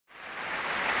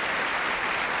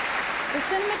The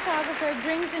cinematographer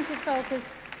brings into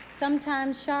focus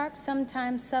sometimes sharp,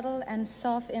 sometimes subtle and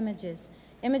soft images,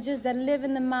 images that live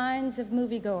in the minds of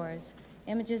moviegoers,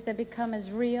 images that become as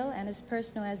real and as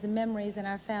personal as the memories in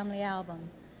our family album.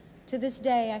 To this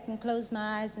day, I can close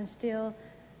my eyes and still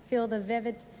feel the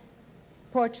vivid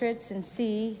portraits and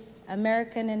see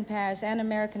American in Paris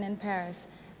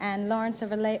and Lawrence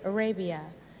of Arabia,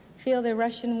 feel the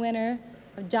Russian winter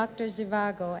of Dr.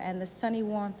 Zhivago and the sunny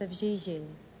warmth of Gigi.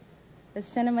 The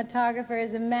cinematographer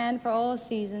is a man for all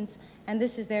seasons, and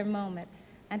this is their moment.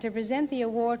 And to present the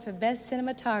award for Best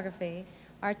Cinematography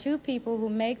are two people who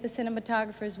make the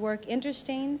cinematographer's work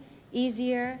interesting,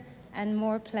 easier, and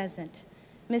more pleasant.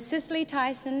 Miss Cicely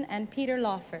Tyson and Peter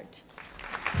Lawford.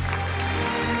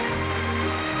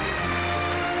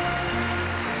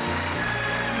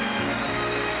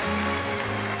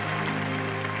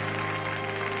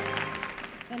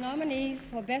 The nominees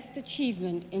for Best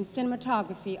Achievement in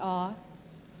Cinematography are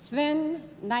Sven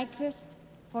Nykvist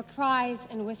for Cries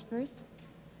and Whispers,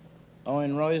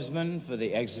 Owen Roseman for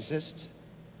The Exorcist,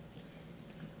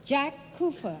 Jack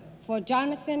Kufer for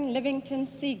Jonathan Livingston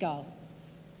Seagull,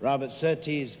 Robert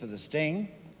Surtees for The Sting.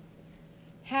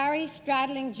 Harry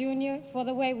Stradling Jr. for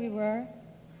The Way We Were.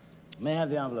 May I have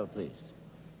the envelope, please?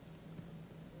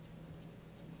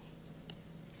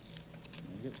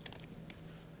 Thank you.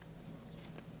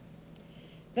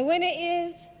 The winner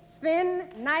is Sven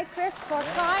Nykvist for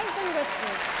Cries and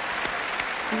Whispers.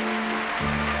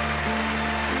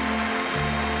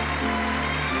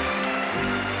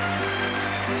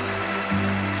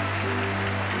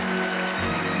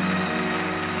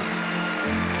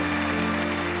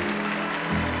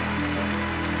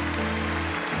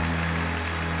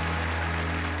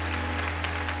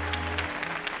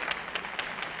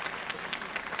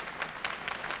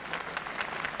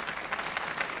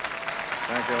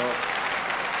 Thank you.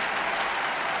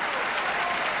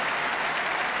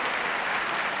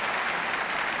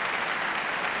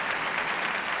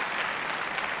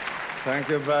 Thank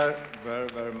you very, very,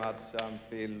 very much. I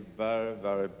feel very,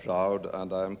 very proud,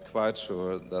 and I'm quite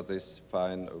sure that this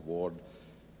fine award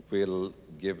will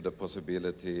give the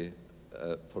possibility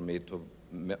for me to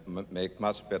make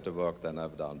much better work than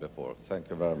I've done before. Thank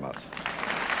you very much.